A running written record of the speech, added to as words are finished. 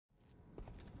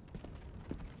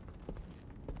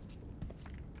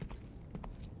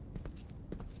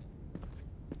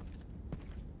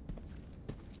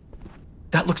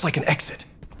That looks like an exit.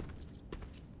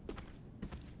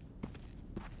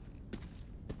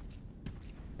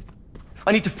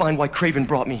 I need to find why Kraven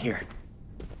brought me here.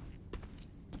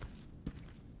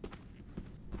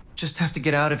 Just have to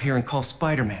get out of here and call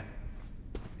Spider-Man.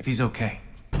 If he's okay.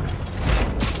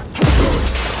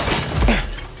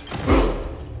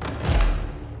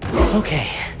 Okay.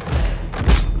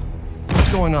 What's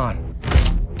going on?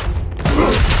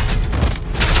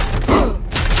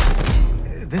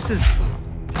 This is...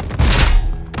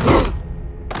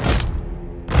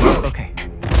 Okay.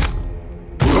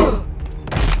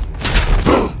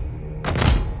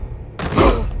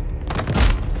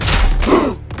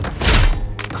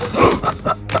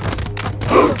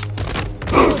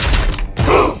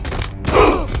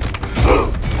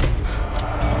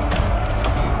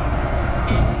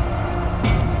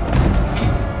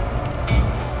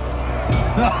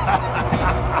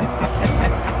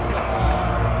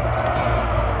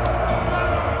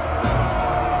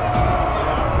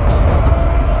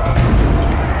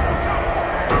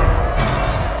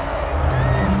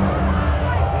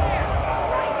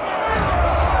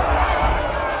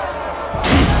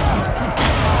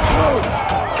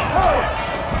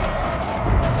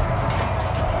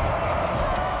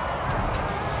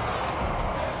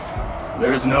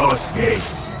 There's no escape.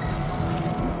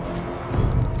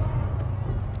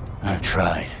 I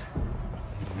tried.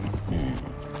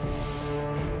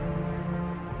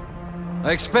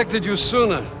 I expected you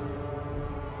sooner.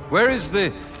 Where is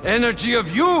the energy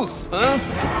of youth, huh?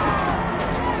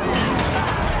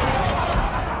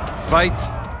 Fight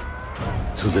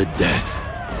to the death.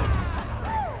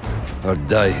 Or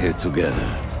die here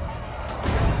together.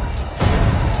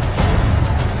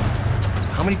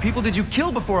 How many people did you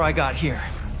kill before I got here?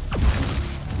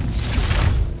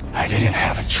 I didn't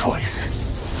have a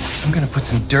choice. I'm gonna put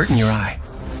some dirt in your eye.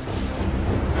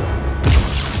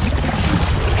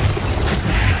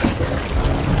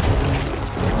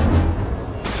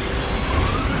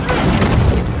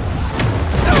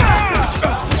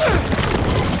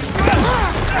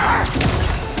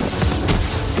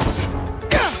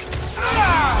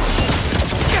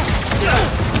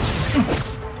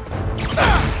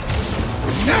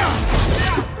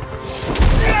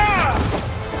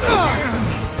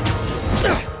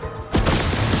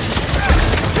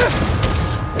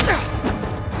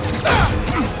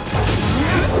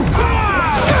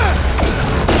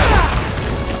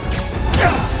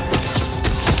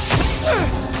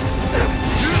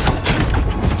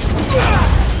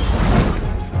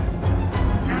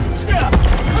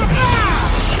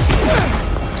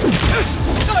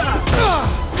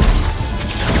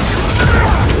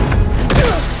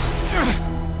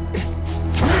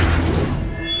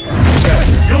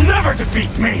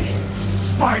 Defeat me!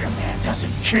 Spider-Man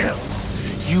doesn't kill!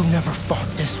 You never fought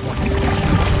this one.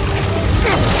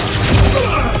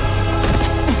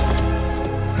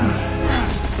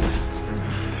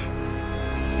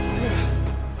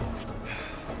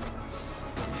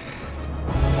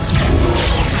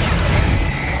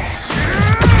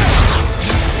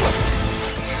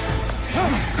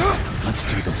 Let's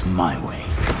do this my way.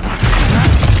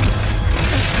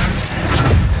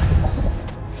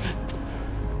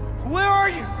 Where are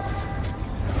you?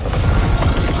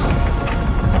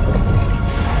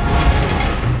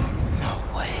 No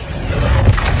way.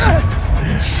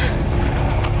 This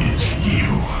is you.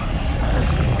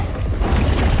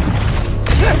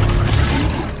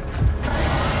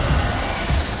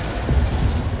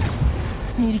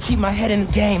 I need to keep my head in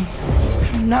the game.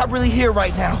 I'm not really here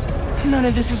right now. None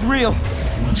of this is real.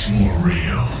 What's more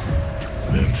real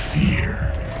than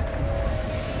fear?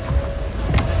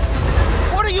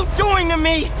 What are you doing to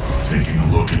me? Taking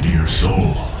a look into your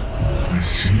soul, I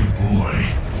see a boy,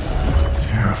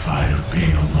 terrified of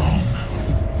being alone,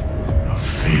 of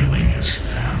failing his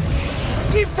family.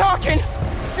 Keep talking!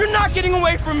 You're not getting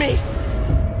away from me!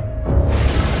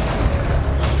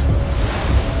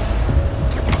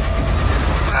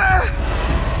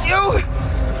 You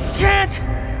can't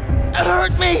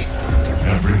hurt me!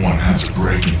 Everyone has a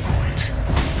breaking point.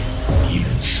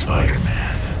 Even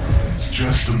Spider-Man. It's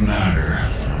just a matter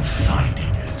of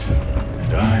finding it.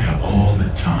 And I have all the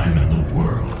time in the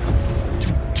world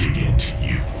to dig into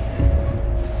you.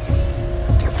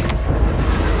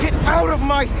 Get out of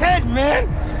my head, man!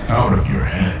 Out of your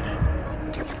head.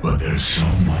 But there's so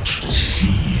much to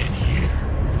see in here.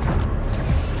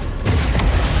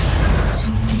 So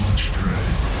much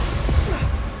dread.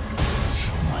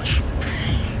 So much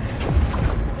pain.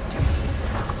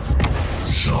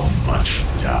 So much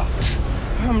doubt.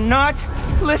 I'm not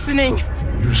listening!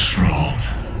 You're strong.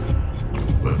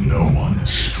 But no one is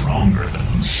stronger than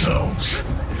themselves.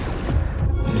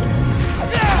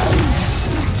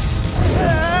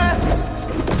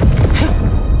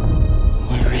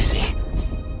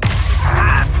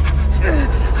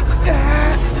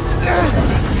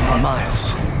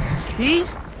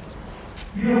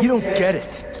 You don't get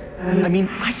it. I mean,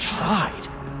 I tried.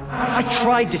 I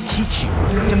tried to teach you,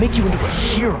 to make you into a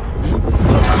hero.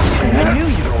 I knew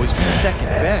you'd always be second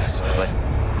best, but...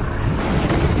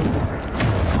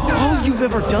 all you've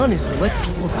ever done is let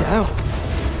people down.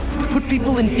 Put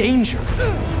people in danger.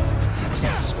 That's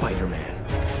not Spider-Man.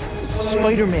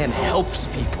 Spider-Man helps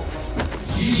people.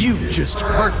 You just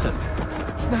hurt them.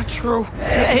 It's not true.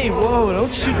 Hey, whoa,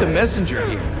 don't shoot the messenger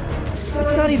here.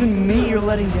 It's not even me you're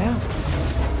letting down.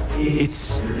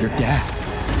 It's your dad.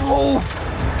 Oh!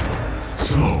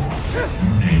 So, your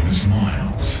name is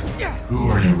Miles. Who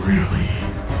are you really,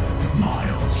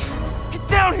 Miles? Get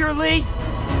down here, Lee!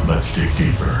 Let's dig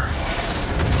deeper.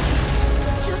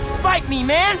 Just fight me,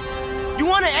 man! You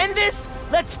wanna end this?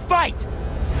 Let's fight!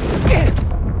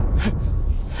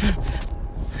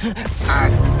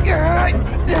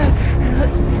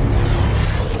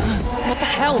 What the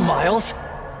hell, Miles?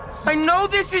 I know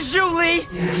this is you, Lee!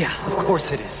 Yeah, of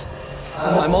course it is.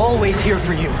 I'm always here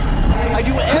for you. I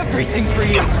do everything for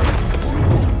you.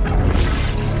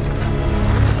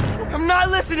 I'm not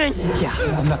listening! Yeah,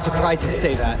 I'm not surprised you'd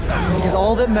say that. Because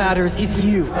all that matters is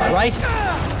you, right?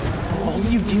 All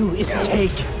you do is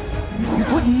take. You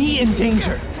put me in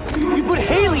danger. You put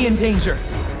Haley in danger.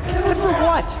 And for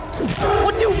what?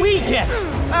 What do we get?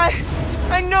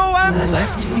 I know I'm...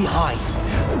 Left behind.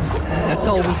 That's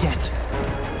all we get.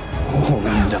 Or we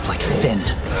end up like Finn.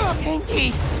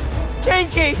 Ganke!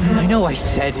 Ganke! I know I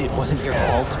said it wasn't your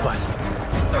fault, but...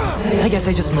 I guess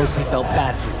I just mostly felt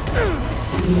bad for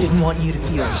you. Didn't want you to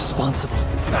feel responsible.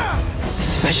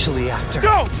 Especially after...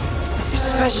 Go!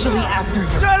 Especially after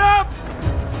your... Shut up!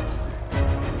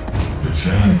 This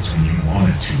ends when you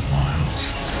wanted to,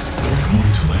 Miles. You're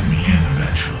going to let me in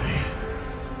eventually.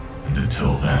 And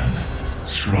until then,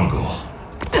 struggle.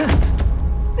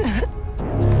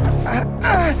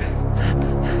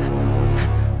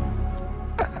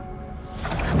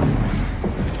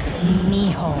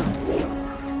 Mijo.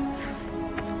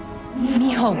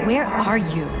 Mijo, where are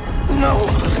you? No!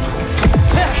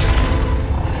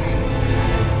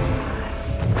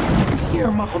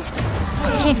 Here, Mom.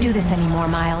 I can't do this anymore,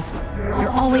 Miles. You're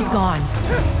always gone.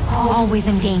 Always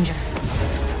in danger.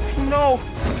 No!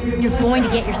 You're going to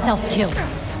get yourself killed.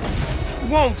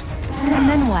 Won't! And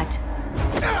then what?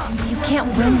 You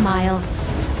can't win, Miles.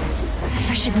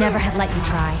 I should never have let you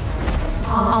try.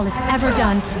 All it's ever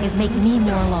done is make me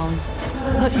more alone.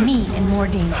 Put me in more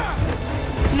danger.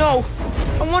 No!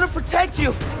 I want to protect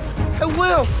you! I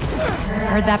will!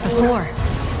 Heard that before.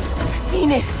 I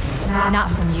mean it!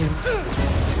 Not from you.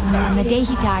 On the day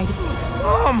he died,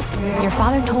 Mom! your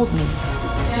father told me,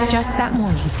 just that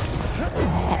morning,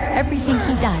 that everything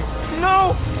he does...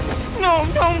 No! No,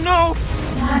 no, no!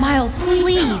 Miles,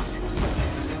 please!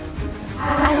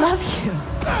 I love you.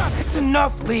 It's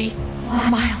enough, Lee!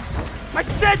 Miles. I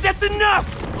said that's enough!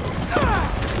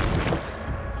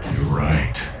 You're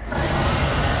right.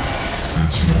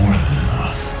 That's more than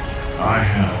enough. I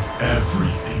have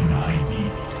everything I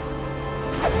need.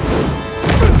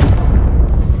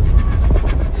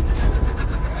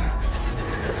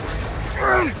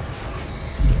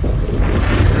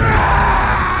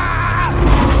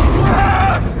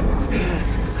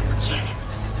 Just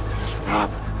stop.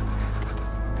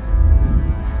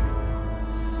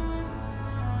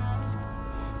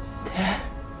 Dad?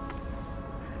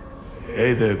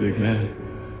 Hey there, big man.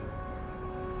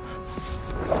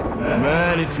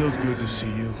 Man, it feels good to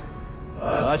see you.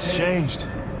 Lots changed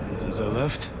since I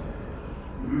left.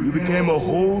 You became a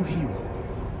whole hero.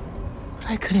 But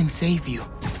I couldn't save you.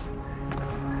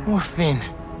 Or Finn.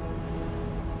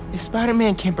 If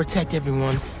Spider-Man can't protect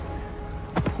everyone,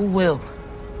 who will?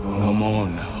 Come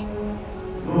on now.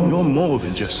 You're more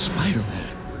than just Spider-Man.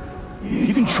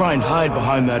 You can try and hide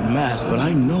behind that mask, but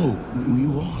I know who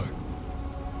you are.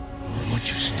 And what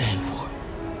you stand for.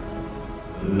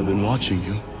 I've been watching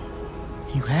you.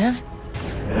 You have?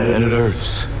 And it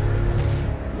hurts.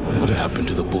 What happened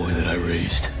to the boy that I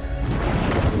raised?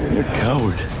 You're a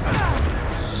coward.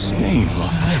 Stain on my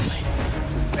family.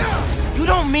 You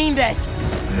don't mean that!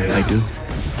 I do.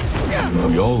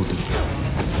 We all do.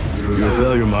 You're a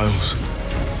failure, Miles.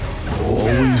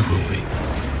 Always will be.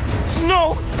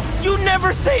 No! You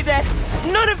never say that!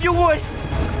 None of you would!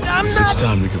 I'm not... It's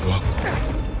time to give up.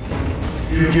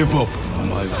 Give up,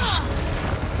 Miles.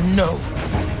 No.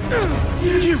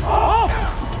 Give up!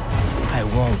 I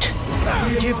won't.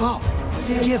 Give up.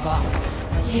 Give up.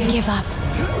 Give up.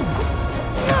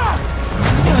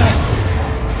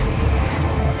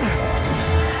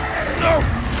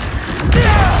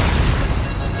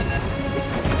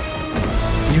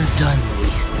 You're done,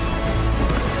 Lee.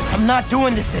 I'm not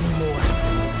doing this anymore.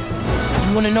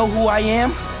 You wanna know who I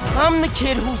am? I'm the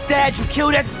kid whose dad you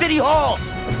killed at City Hall.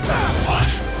 What?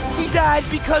 He died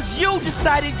because you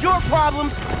decided your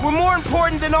problems were more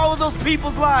important than all of those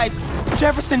people's lives.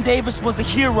 Jefferson Davis was a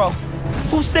hero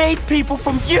who saved people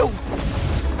from you.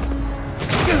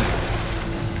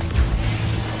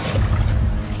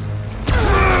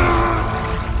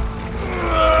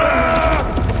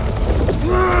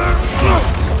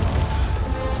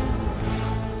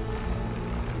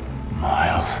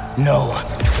 Miles. No.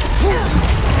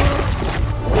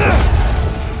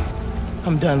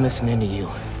 I'm done listening to you.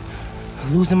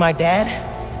 Losing my dad?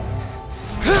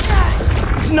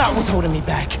 It's not what's holding me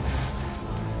back.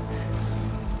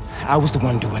 I was the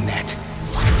one doing that.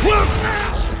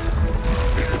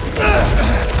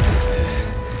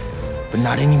 But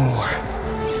not anymore.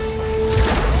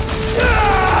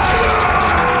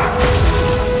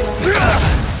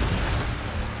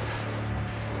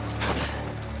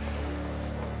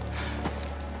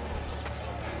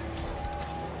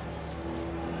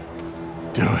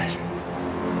 Do it.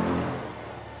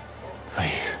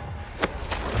 Please.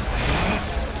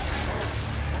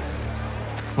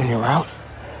 When you're out,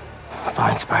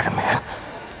 find Spider-Man.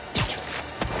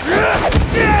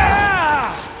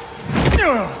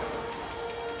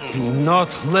 Do not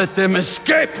let them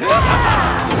escape!